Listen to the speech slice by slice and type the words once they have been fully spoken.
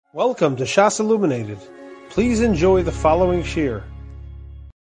Welcome to Shas Illuminated. Please enjoy the following shiur.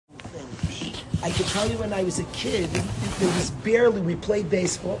 I can tell you when I was a kid, we played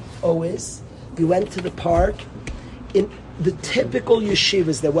baseball, always. We went to the park. In the typical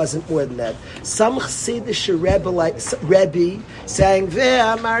yeshivas, there wasn't more than that. Some Chassidish Rebbe sang,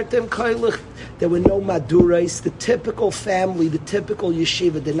 Ve'amartem koilach. There were no madurais. The typical family, the typical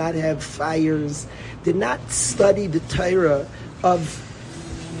yeshiva did not have fires, did not study the Torah of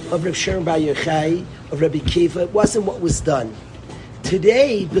Reb Shiur Bar Yochai, of Rabbi Kiva. It wasn't what was done.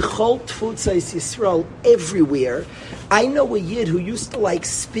 Today, b'chol tfutzos Yisrael, everywhere. I know a Yid who used to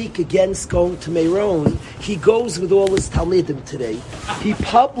speak against going to Meron. He goes with all his Talmidim today. He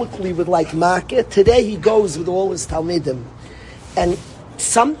publicly would Makkah. Today he goes with all his Talmidim. And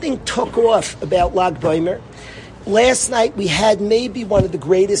something took off about Lag B'Omer. Last night we had maybe one of the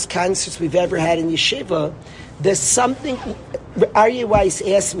greatest concerts we've ever had in Yeshiva. There's something, Aryeh Weiss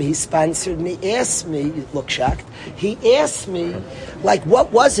asked me, he sponsored me, asked me, you look shocked, he asked me,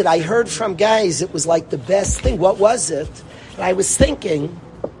 what was it? I heard from guys, it was the best thing. What was it? And I was thinking,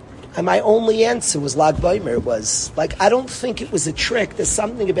 and my only answer was Lag B'Omer. It was, I don't think it was a trick. There's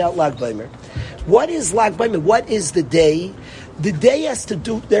something about Lag B'Omer. What is Lag B'Omer? What is the day? The day has to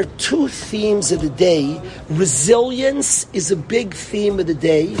do, there are two themes of the day. Resilience is a big theme of the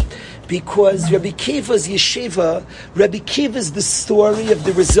day, because Rabbi Kiva's yeshiva, Rabbi Kiva's the story of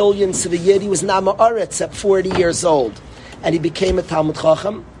the resilience of a Yid. He was Nama Aretz at 40 years old, and he became a Talmud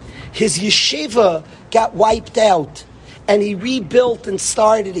Chacham. His yeshiva got wiped out, and he rebuilt and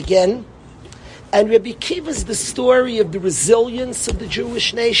started again. And Rabbi Kiva's the story of the resilience of the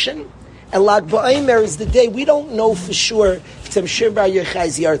Jewish nation. And Lag B'Omer is the day, we don't know for sure if it's Shiur Bar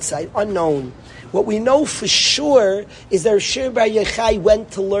Yochai's yahrzeit, unknown. What we know for sure is that Shiur Bar Yochai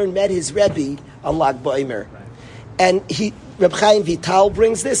went to learn, met his Rebbe on Lag B'Omer. And Reb Chaim Vital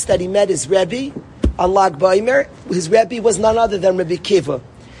brings this, that he met his Rebbe on Lag B'Omer. His Rebbe was none other than Rabbi Kiva.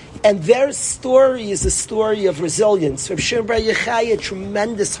 And their story is a story of resilience. Reb Shiur Bar Yochai had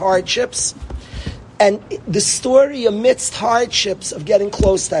tremendous hardships, and the story amidst hardships of getting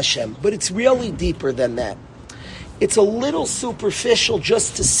close to Hashem. But it's really deeper than that. It's a little superficial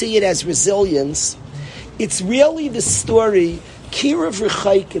just to see it as resilience. It's really the story. Kiruv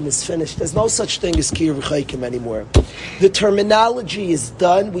Rechaikim is finished. There's no such thing as Kiruv Rechaikim anymore. The terminology is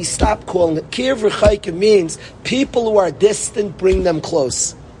done. We stop calling it. Kiruv Rechaikim means people who are distant, bring them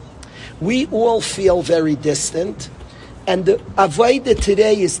close. We all feel very distant. And the avodah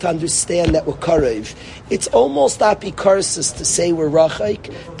today is to understand that we're karev. It's almost apikarsis to say we're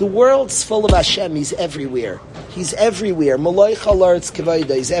rachaik. The world's full of Hashem. He's everywhere. He's everywhere. Malay chalartz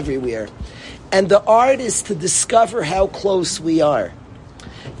kavayda. He's everywhere. And the art is to discover how close we are.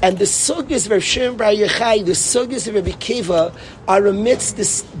 And the sugyas of Reb Shiur Bar Yochai, the sugyas of Rabbi Kiva, are amidst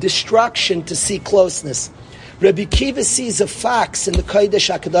this destruction to see closeness. Rabbi Kiva sees a fox in the Kodesh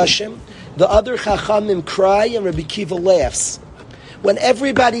HaKadoshim. The other Chachamim cry, and Rabbi Kiva laughs. When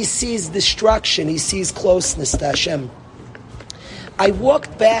everybody sees destruction, he sees closeness to Hashem. I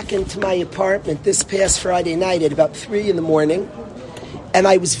walked back into my apartment this past Friday night at about 3 a.m, and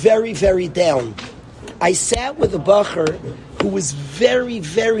I was very, very down. I sat with a bacher who was very,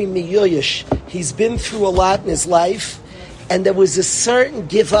 very miyuyish. He's been through a lot in his life, and there was a certain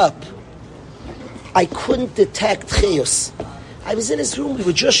give up. I couldn't detect chiyus. I was in his room, we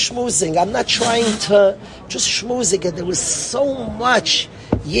were just schmoozing. I'm not trying to, just schmoozing, and there was so much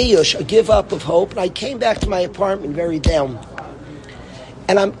yiyush, a give up of hope, and I came back to my apartment very down.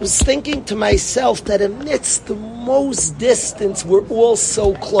 And I was thinking to myself that amidst the most distance, we're all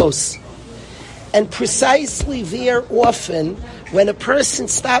so close. And precisely there often, when a person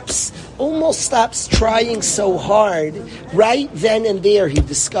almost stops trying so hard, right then and there he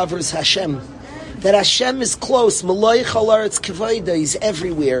discovers Hashem. That Hashem is close. Malay chalartz kavayda. He's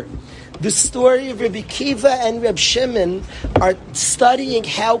everywhere. The story of Rabbi Kiva and Reb Shimon are studying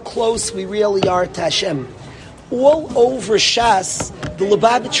how close we really are to Hashem. All over Shas, the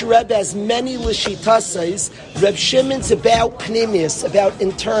Lubavitcher Rebbe has many lishitasais. Reb Shimon's about pnimius, about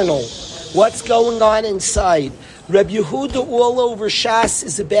internal. What's going on inside? Reb Yehuda all over Shas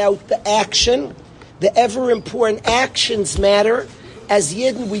is about the action. The ever-important actions matter. As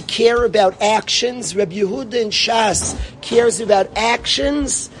Yidden, we care about actions. Reb Yehuda in Shas cares about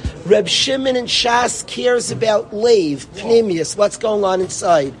actions. Reb Shimon in Shas cares about leiv, pnimius, what's going on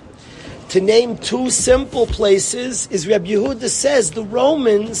inside. To name two simple places is Reb Yehuda says the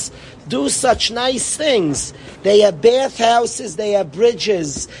Romans do such nice things. They have bathhouses, they have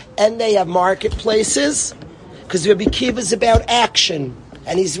bridges, and they have marketplaces. Because Rabbi Kiva is about action.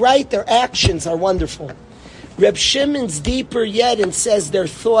 And he's right, their actions are wonderful. Reb Shimon's deeper yet and says their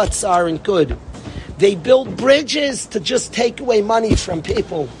thoughts aren't good. They build bridges to just take away money from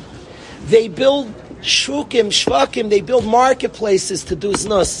people. They build shukim, shvakim, they build marketplaces to do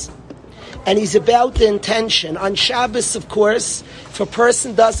znus. And he's about the intention. On Shabbos, of course, if a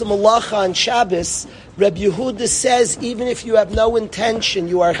person does a malacha on Shabbos, Reb Yehuda says, even if you have no intention,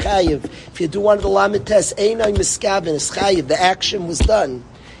 you are chayiv. If you do one of the lamites, einay miskabin, is chayiv. The action was done.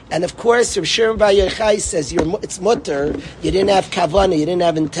 And of course, Reb Shimon Bar Yochai says, it's mutter, you didn't have kavanah, you didn't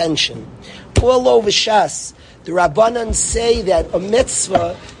have intention. All over Shas, the Rabbanan say that a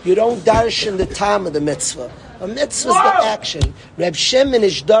mitzvah, you don't darshan the time of the mitzvah. A mitzvah is the action. Reb Shimon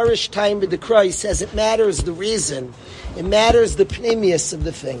is darish time with the crow. He says it matters the reason. It matters the pnimius of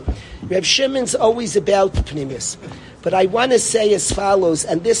the thing. Reb Shimon's always about the pnimius. But I want to say as follows,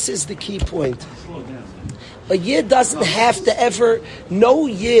 and this is the key point. A yid doesn't have to ever, no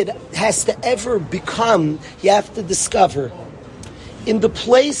yid has to ever become, you have to discover. In the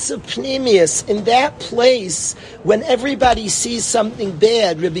place of Pnimius, in that place, when everybody sees something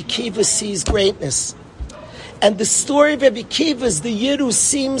bad, Rabbi Kiva sees greatness. And the story of Rabbi Kiva is the yid who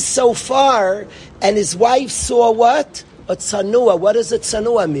seems so far, and his wife saw what? A tzanua. What does a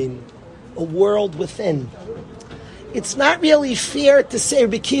tzanua mean? A world within. It's not really fair to say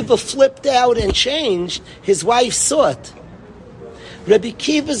Rabbi Kiva flipped out and changed. His wife saw it. Rabbi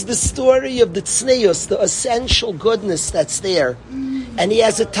Kiva is the story of the tznius, the essential goodness that's there. And he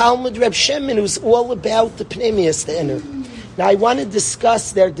has a Talmud Reb Shimon who's all about the pnimius, the inner. Now I want to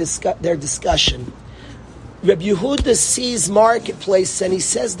discuss their discussion. Reb Yehuda sees marketplace and he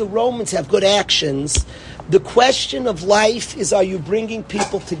says the Romans have good actions. The question of life is, are you bringing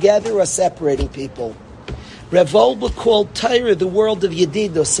people together or separating people? Reb Volba called Torah the world of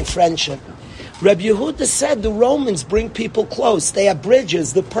Yedidus, of friendship. Reb Yehuda said the Romans bring people close. They have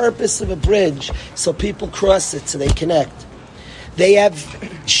bridges, the purpose of a bridge, so people cross it, so they connect. They have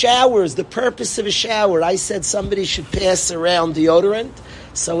showers, the purpose of a shower. I said somebody should pass around deodorant,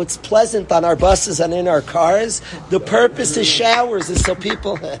 so it's pleasant on our buses and in our cars. The purpose of showers is so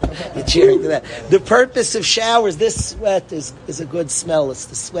people... You're cheering to that. The purpose of showers, this sweat is a good smell. It's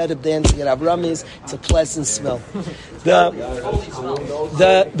the sweat of dancing at Avromi's. It's a pleasant smell.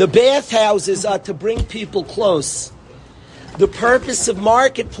 The bathhouses are to bring people close. The purpose of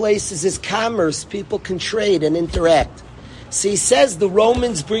marketplaces is commerce. People can trade and interact. So he says the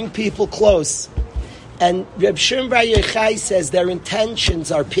Romans bring people close. And Reb Shimon Bar Yochai says their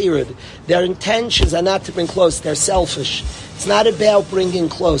intentions are period. Their intentions are not to bring close. They're selfish. It's not about bringing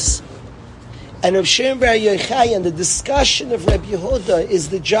close. And Reb Shimon Bar Yochai and the discussion of Reb Yehuda is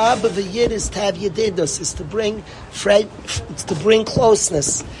the job of a yid is to have yedidus, is to bring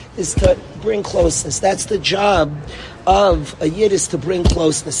closeness, is to bring closeness. That's the job of a yid, is to bring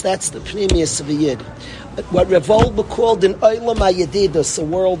closeness. That's the pnimius of a yid. What Rav Volba called an olam hayedidus, a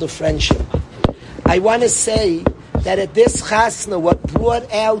world of friendship. I want to say that at this chasna, what brought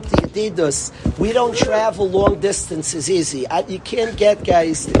out the yedidus, we don't travel long distances easy. You can't get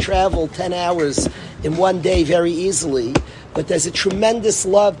guys to travel 10 hours in one day very easily, but there's a tremendous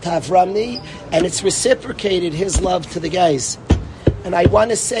love to Avromi, and it's reciprocated, his love to the guys. And I want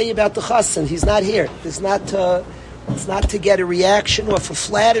to say about the chassan, he's not here. It's not to get a reaction or for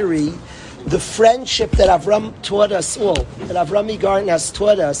flattery. The friendship that Avram taught us all, that Avromi Gartenhaus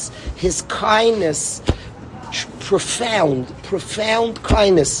taught us, his kindness, profound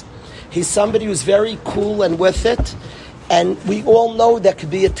kindness. He's somebody who's very cool and with it, and we all know there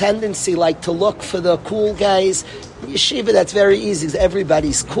could be a tendency like to look for the cool guys. Yeshiva, that's very easy.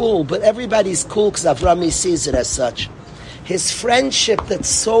 Everybody's cool, but everybody's cool because Avromi sees it as such. His friendship that's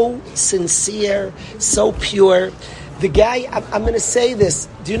so sincere, so pure. The guy, I'm going to say this,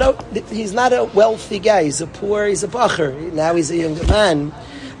 do you know, he's not a wealthy guy, he's a bacher, now he's a younger man.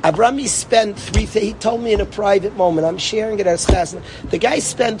 Avromi spent he told me in a private moment, I'm sharing it as chasna, the guy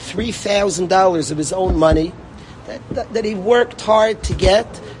spent $3,000 of his own money that he worked hard to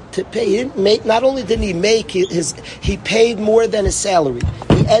get, to pay. He didn't make, not only didn't he make he paid more than his salary.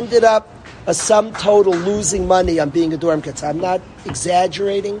 He ended up a sum total losing money on being a dorm katz. I'm not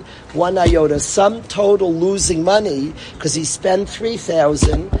exaggerating one iota. Sum total losing money because he spent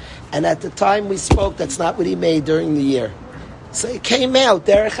 $3,000, and at the time we spoke, that's not what he made during the year. So it came out,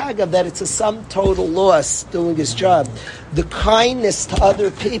 derech agav, that it's a sum total loss doing his job. The kindness to other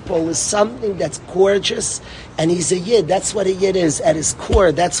people is something that's gorgeous, and he's a yid. That's what a yid is. At his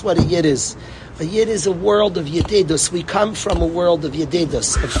core, that's what a yid is. A Yid is a world of Yedidus. We come from a world of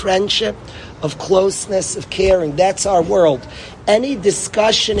Yedidus, of friendship, of closeness, of caring. That's our world. Any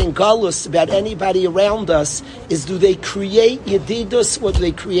discussion in Galus about anybody around us is, do they create Yedidus or do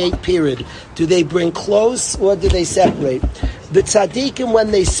they create period? Do they bring close or do they separate? The tzaddikim, when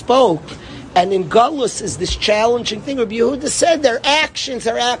they spoke, and in Galus is this challenging thing, Rabbi Yehuda said their actions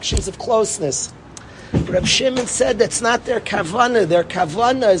are actions of closeness. Reb Shimon said that's not their kavana. Their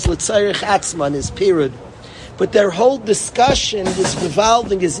kavana is l'tzarich atzman, is period. But their whole discussion is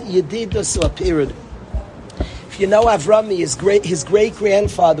revolving is yedidus or period. If you know Avromi, his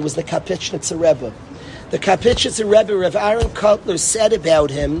great-grandfather was the Kapitchnitzer Rebbe. The Kapitchnitzer Rebbe, Rav Aaron Kotler, said about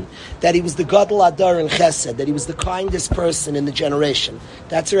him that he was the Gadol Adar in Chesed, that he was the kindest person in the generation.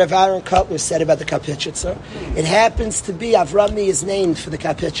 That's what Rav Aaron Kotler said about the Kapitchnitzer. It happens to be, Avromi is named for the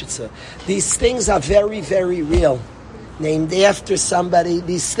Kapitchnitzer. These things are very, very real. Named after somebody,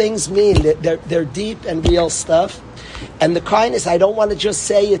 these things mean that they're deep and real stuff. And the kindness, I don't want to just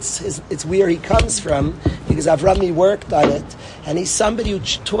say it's where he comes from, because Avrami worked on it, and he's somebody who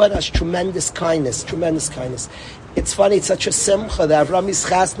taught us tremendous kindness. It's funny, it's such a simcha, that Avrami's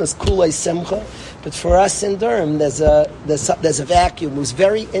chasna is kulei simcha, but for us in Durham, there's a vacuum. It was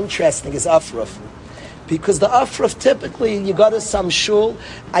very interesting, is Afruf. Because the Afruf, typically, you go to some shul.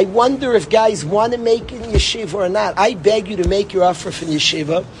 I wonder if guys want to make it in yeshiva or not. I beg you to make your Afruf in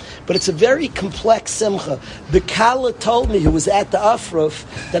yeshiva, but it's a very complex simcha. The Kala told me, who was at the Afruf,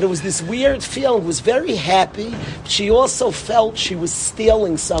 that it was this weird feeling, was very happy. She also felt she was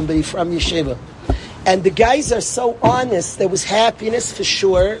stealing somebody from yeshiva. And the guys are so honest, there was happiness for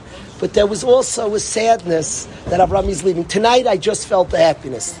sure, but there was also a sadness that Avrami's leaving. Tonight I just felt the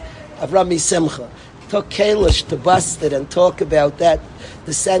happiness. Avrami Simcha. Took Kalish to bust it and talk about that,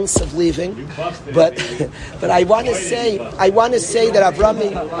 the sense of leaving. But I want to say that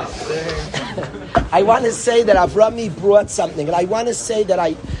Avrami brought something, and I want to say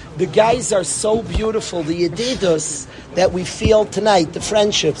that the guys are so beautiful, the yedidus that we feel tonight, the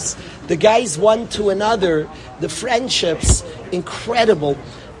friendships, the guys one to another, the friendships, incredible.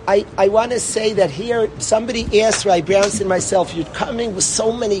 I want to say that here, somebody asked Rai Brownson and myself, you're coming with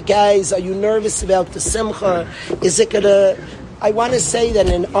so many guys, are you nervous about the simcha? Is it going to... I want to say that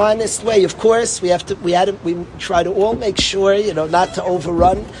in an honest way, of course, we try to all make sure, not to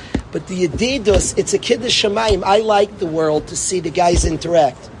overrun, but the Yedidus, it's a kiddush shamayim. I like the world to see the guys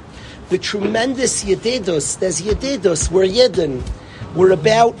interact. The tremendous Yedidus, there's Yedidus, we're Yidden. We're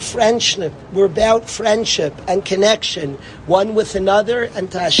about friendship. We're about friendship and connection, one with another and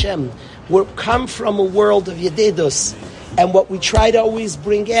to Hashem. We come from a world of Yedidus, and what we try to always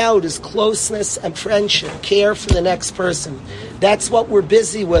bring out is closeness and friendship, care for the next person. That's what we're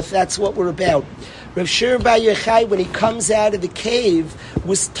busy with. That's what we're about. Rav Shiur Bar Yochai, when he comes out of the cave,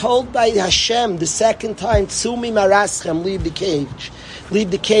 was told by Hashem the second time, "Tsumi maraschem, leave the cave."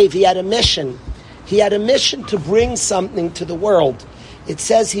 Leave the cave. He had a mission. He had a mission to bring something to the world. It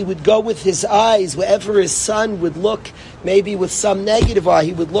says he would go with his eyes wherever his son would look, maybe with some negative eye,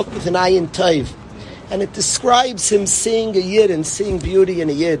 he would look with an ayin tov. And it describes him seeing a yid and seeing beauty in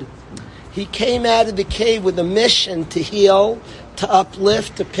a yid. He came out of the cave with a mission to heal, to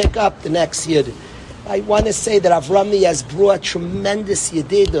uplift, to pick up the next yid. I want to say that Avrami has brought tremendous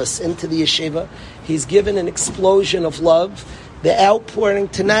yedidus into the yeshiva. He's given an explosion of love. The outpouring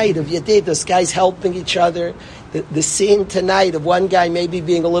tonight of yedidus, guys helping each other. The scene tonight of one guy maybe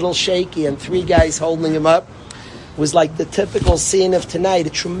being a little shaky and three guys holding him up was like the typical scene of tonight. A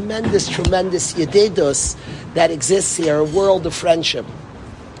tremendous, tremendous yedidus that exists here, a world of friendship.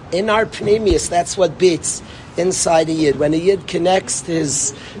 In our pneumius, that's what beats inside a yid. When a yid connects to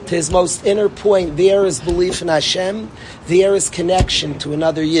his most inner point, there is belief in Hashem, there is connection to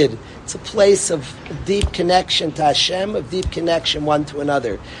another yid. It's a place of deep connection to Hashem, of deep connection one to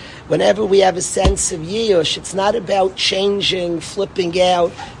another. Whenever we have a sense of Yush, it's not about changing, flipping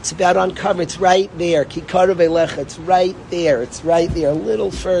out. It's about uncovering. It's right there. Kikaru Velecha. It's right there. It's right there. A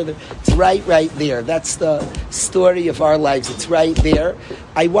little further. It's right there. That's the story of our lives. It's right there.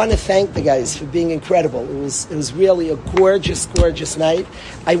 I want to thank the guys for being incredible. It was really a gorgeous, gorgeous night.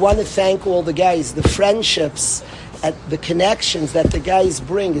 I want to thank all the guys, the friendships, and the connections that the guys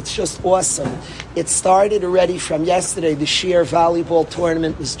bring. It's just awesome. It started already from yesterday. The Shiur volleyball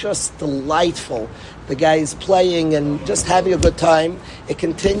tournament was just delightful. The guys playing and just having a good time. It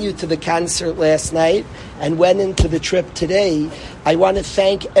continued to the concert last night and went into the trip today. I want to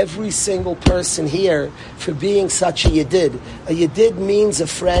thank every single person here for being such a yedid. A yedid means a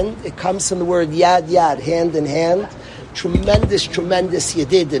friend. It comes from the word yad, hand in hand. tremendous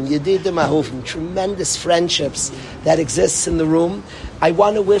Yedidim Ahuvim, tremendous friendships that exists in the room. I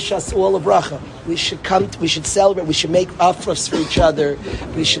want to wish us all a bracha. We should celebrate, we should make afros for each other,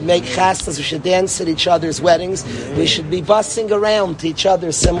 we should make chastas, we should dance at each other's weddings, we should be bussing around to each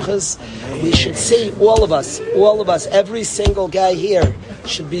other's simchas. We should see, all of us, every single guy here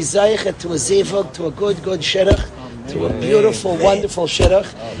should be zeichet to a zivug, to a good shidduch, to a beautiful, wonderful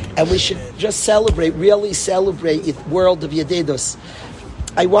shidduch, and we should just really celebrate the world of Yedidus.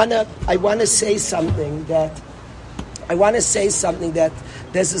 I want to say something that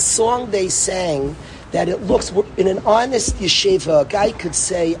there's a song they sang that it looks, in an honest yeshiva, a guy could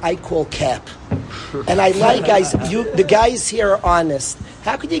say, I call cap. And I like guys, the guys here are honest.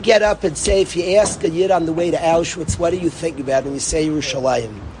 How could you get up and say, if you ask a Yid on the way to Auschwitz, what do you think about? And you say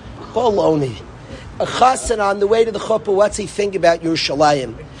Yerushalayim. Baloney. A chassan on the way to the chuppah, what's he think about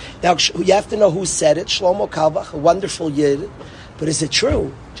Yerushalayim? Now, you have to know who said it. Shlomo Kalbach, a wonderful Yid. But is it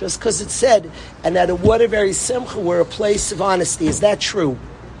true? Just because it's said, and at a Waterbury Simcha, we're a place of honesty. Is that true?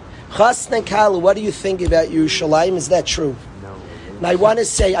 Chassan and Kala, what do you think about Yerushalayim? Is that true? No. Now I want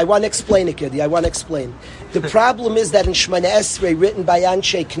to explain it, Gidi. I want to explain. The problem is that in Shemana Esrei, written by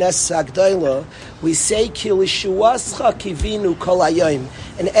Anshe Knesset Agdoila, we say, Ki lishuascha kivinu kol hayom.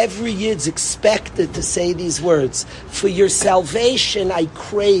 And every Yid's expected to say these words. For your salvation, I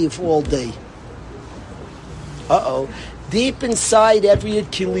crave all day. Deep inside every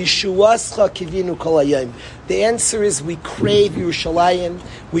Yid, Ki lishuascha kivinu kol hayom. The answer is we crave Yerushalayim,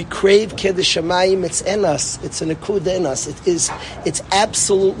 we crave Kiddush Shamayim. It's in us. It's an akuda in us. It's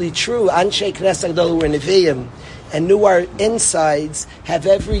absolutely true. Anshe Knesset Agdola were Nevi'im and knew our insides. Have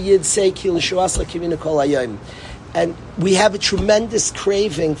every Yid say Ki lishuascha kivinu kol hayom. And we have a tremendous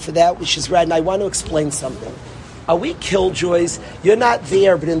craving for that which is right. And I want to explain something. Are we killjoys? You're not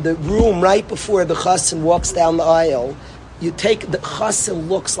there, but in the room right before the chassan walks down the aisle, you take the chassan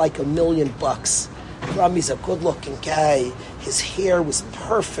looks like $1 million. Rami's a good-looking guy. His hair was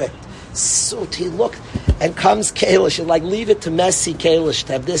perfect. Suit, he looked, and comes Kalish, and leave it to messy Kalish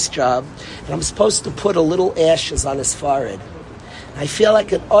to have this job. And I'm supposed to put a little ashes on his forehead. I feel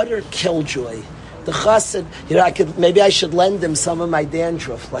like an utter killjoy. The chassan, maybe I should lend him some of my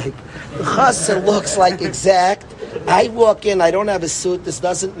dandruff. The chassan looks like exact. I walk in, I don't have a suit, this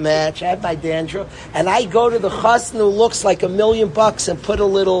doesn't match, I have my dandruff, and I go to the chassan who looks like $1 million and put a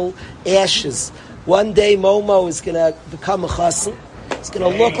little ashes. One day Momo is going to become a chassan. It's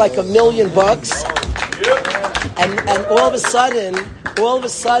going to look like $1 million. And all of a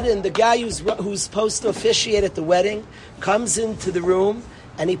sudden, the guy who's supposed to officiate at the wedding comes into the room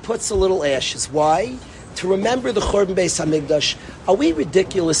and he puts a little ashes. Why? To remember the Churban Beis Hamikdash. Are we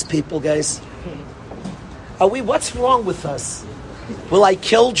ridiculous people, guys? What's wrong with us? Will I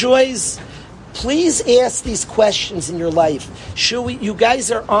kill joys? Please ask these questions in your life. You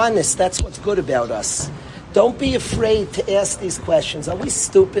guys are honest. That's what's good about us. Don't be afraid to ask these questions. Are we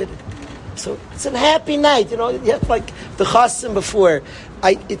stupid? So it's a happy night. Like the chassan before.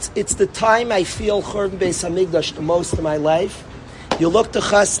 It's the time I feel Churban Beis Hamikdash the most in my life. You look the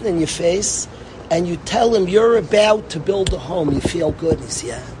chassan in your face and you tell him you're about to build a home. You feel good. He says,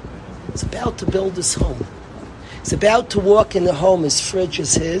 yeah. He's about to build his home. He's about to walk in the home. His fridge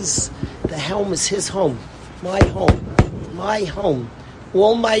is his. The home is his home. My home. My home.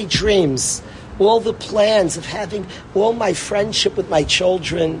 All my dreams. All the plans of having all my friendship with my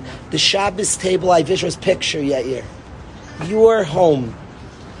children. The Shabbos table I visualize picture, Yair. Your home.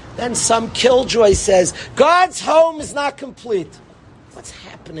 Then some killjoy says, God's home is not complete. What's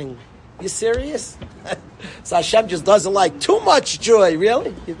happening? You serious? So Hashem just doesn't like too much joy.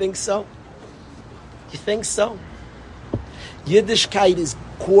 Really? You think so? You think so? Yiddishkeit is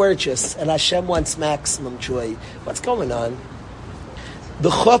gorgeous, and Hashem wants maximum joy. What's going on? The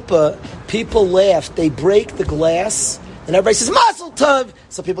chuppah, people laugh. They break the glass, and everybody says, Mazel Tov!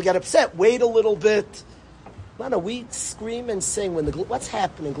 So people get upset. Wait a little bit. No, we scream and sing when what's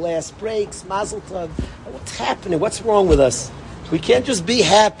happening? Glass breaks, Mazel Tov. What's happening? What's wrong with us? We can't just be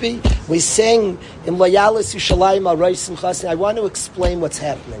happy. We sing in Layalis Yushalayim Al Reisim Chasni. I want to explain what's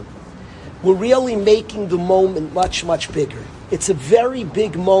happening. We're really making the moment much, much bigger. It's a very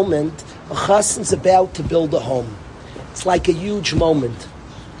big moment. A chassan's about to build a home. It's like a huge moment.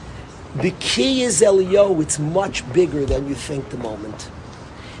 The key is Eliyahu. It's much bigger than you think the moment.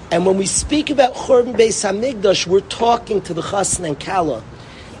 And when we speak about Churban Beis Hamikdash, we're talking to the chassan and kala.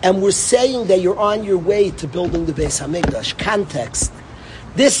 And we're saying that you're on your way to building the Beis Hamikdash. Context.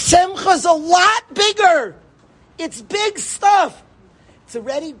 This simcha's a lot bigger. It's big stuff. It's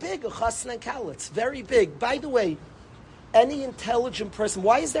already big, a chassan and kala. It's very big. By the way, any intelligent person,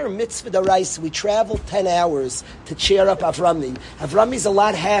 why is there a mitzvah d'oraisa? We travel 10 hours to cheer up Avromi. Avromi's a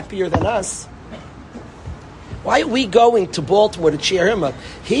lot happier than us. Why are we going to Baltimore to cheer him up?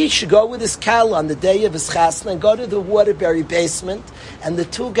 He should go with his kala on the day of his chasna and go to the Waterbury basement, and the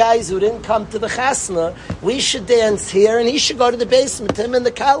two guys who didn't come to the chasna, we should dance here, and he should go to the basement, him and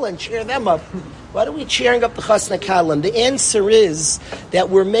the kala, and cheer them up. Why are we cheering up the chasna kala? And the answer is that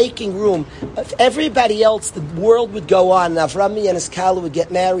we're making room. If everybody else, the world would go on, and Avromi and his kala would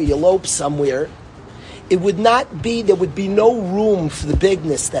get married, elope somewhere, it would not be, there would be no room for the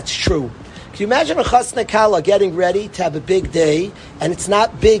bigness that's true. Can you imagine a chasna kala getting ready to have a big day, and it's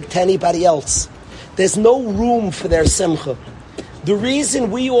not big to anybody else? There's no room for their simcha. The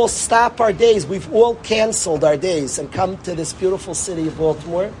reason we all stop our days, we've all canceled our days and come to this beautiful city of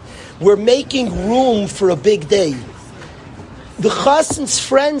Baltimore, we're making room for a big day. The chassan's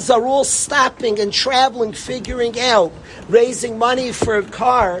friends are all stopping and traveling, figuring out, raising money for a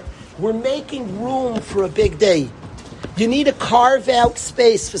car. We're making room for a big day. You need to carve out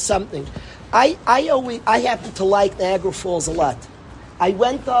space for something. I happen to like Niagara Falls a lot. I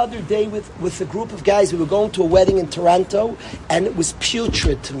went the other day with a group of guys. We were going to a wedding in Toronto, and it was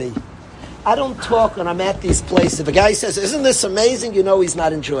putrid to me. I don't talk when I'm at these places. If a guy says, "Isn't this amazing?" you know he's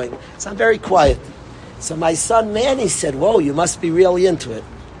not enjoying it. So I'm very quiet. So my son Manny said, "Whoa, you must be really into it."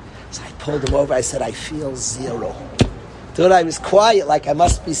 So I pulled him over. I said, "I feel zero." Dude, I was quiet, like I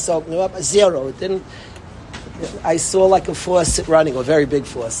must be soaking up. Zero. It didn't. I saw like a faucet running, a very big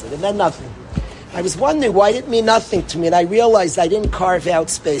faucet. It meant nothing. I was wondering why it didn't mean nothing to me, and I realized I didn't carve out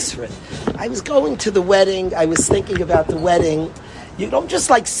space for it. I was going to the wedding. I was thinking about the wedding. You don't just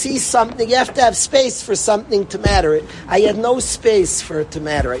like see something. You have to have space for something to matter. I had no space for it to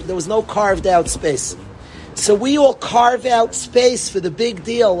matter. There was no carved out space. So we all carve out space for the big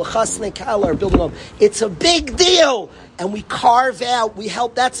deal. Chasna kala, building home. It's a big deal, and we carve out. We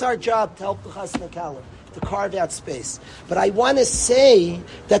help. That's our job, to help the chasna kala, to carve out space. But I want to say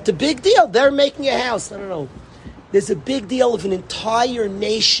that the big deal, they're making a house. No. There's a big deal of an entire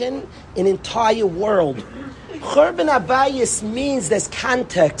nation, an entire world. Churban Abayis means there's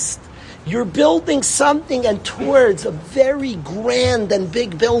context. You're building something and towards a very grand and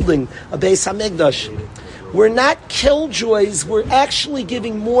big building, a Beis HaMikdash. We're not killjoys, we're actually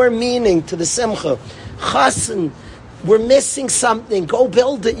giving more meaning to the simcha. Chassan, we're missing something, go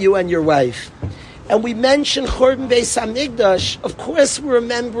build it, you and your wife. And we mention Churban Beis HaMikdash. Of course we're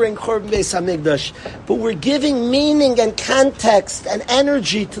remembering Churban Beis HaMikdash, but we're giving meaning and context and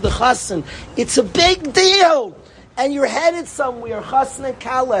energy to the chassan. It's a big deal! And you're headed somewhere. Chassan and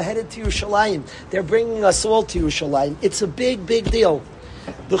Kala headed to Yerushalayim. They're bringing us all to Yerushalayim. It's a big, big deal.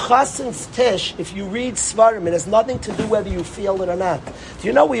 The chassan's tish, if you read Svarim, it has nothing to do whether you feel it or not. Do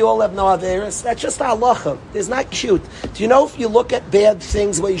you know we all have no averis? That's just halacha. It's not cute. Do you know if you look at bad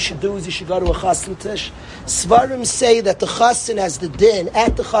things, what you should do is you should go to a chassan tish? Svarim say that the chassan has the din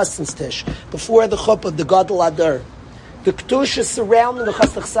at the chassan's tish, before the chuppah of the Gadol Adar. The Kedusha surrounding the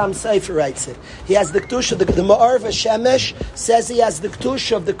Chasdach Sam Sefer writes it. He has the Kedusha, the Ma'ar V'Shemesh says he has the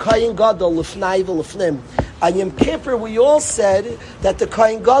Kedusha of the Kohen Gadol, L'fnai V'L'fnim. On Yom Kippur, we all said that the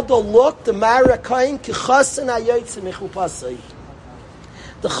Kohen Gadol looked, the Mara Kohen, Ki Chasen HaYotze Mechupasei.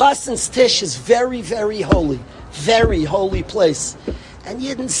 The Chasen's Tish is very, very holy place. And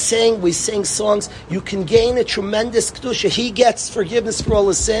Yidden sing, we sing songs, you can gain a tremendous Kedusha. He gets forgiveness for all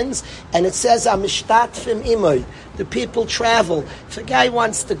his sins, and it says, Amishtatfim Imoy. The people travel. If a guy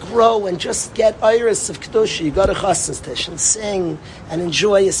wants to grow and just get iris of Kedusha, you go to Chasen's Tish and sing and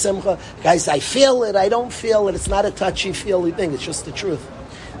enjoy a simcha. Guys, I feel it, I don't feel it. It's not a touchy-feely thing, it's just the truth.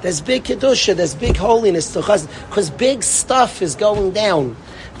 There's big Kedusha, there's big holiness to Chasen, because big stuff is going down.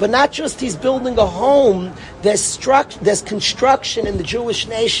 But not just he's building a home, there's construction in the Jewish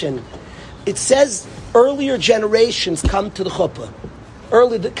nation. It says earlier generations come to the chuppah.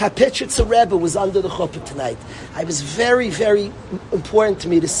 Early, the Kapitchitzer Rebbe was under the chuppah tonight. It was very, very important to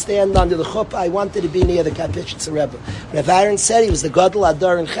me to stand under the chuppah. I wanted to be near the Kapitchitzer Rebbe. Rav Aaron said he was the Gadol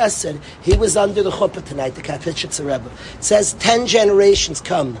Adar and Chesed. He was under the chuppah tonight, the Kapitchitzer Rebbe. It says 10 generations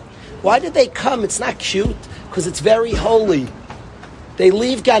come. Why did they come? It's not cute, because it's very holy. They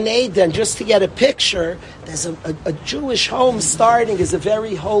leave Gan Eden just to get a picture. There's a Jewish home starting is a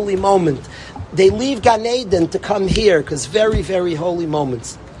very holy moment. They leave Gan Eden to come here because very, very holy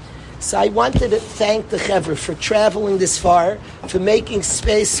moments. So I wanted to thank the Chevra for traveling this far, for making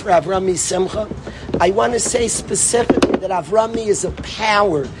space for Avromi Simcha. I want to say specifically that Avromi is a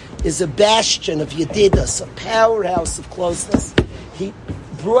power, is a bastion of Yedidus, a powerhouse of closeness. He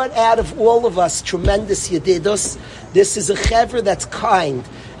brought out of all of us tremendous Yedidus. This is a Chevra that's kind.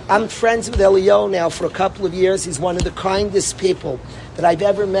 I'm friends with Elio now for a couple of years. He's one of the kindest people that I've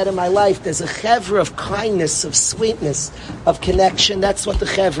ever met in my life. There's a chevra of kindness, of sweetness, of connection. That's what the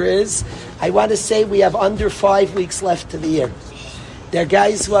chevra is. I want to say we have under 5 weeks left to the year. There are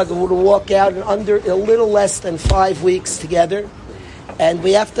guys who are going to walk out in under a little less than 5 weeks together. And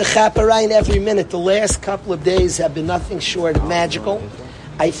we have to chaperine every minute. The last couple of days have been nothing short of magical.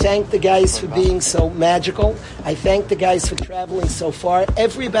 I thank the guys for being so magical. I thank the guys for traveling so far.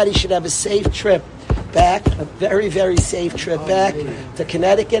 Everybody should have a safe trip back, a very, very safe trip back to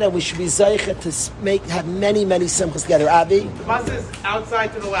Connecticut, and we should be zeicha to have many, many simchas together. Avi? The bus is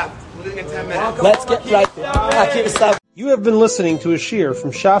outside to the left. We're going to get 10 minutes. Let's get right there. You have been listening to a shiur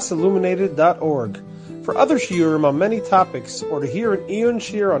from shasilluminated.org. For other shiurim on many topics, or to hear an Iyun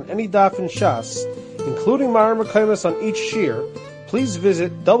shiur on any daf in Shas, including Ma'ar Mekaymas on each shiur, please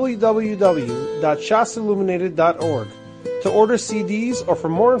visit www.shasilluminated.org. To order CDs or for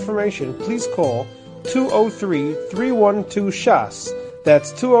more information, please call 203-312-SHAS.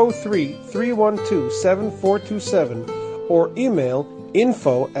 That's 203-312-7427, or email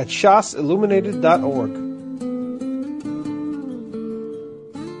info@shasilluminated.org.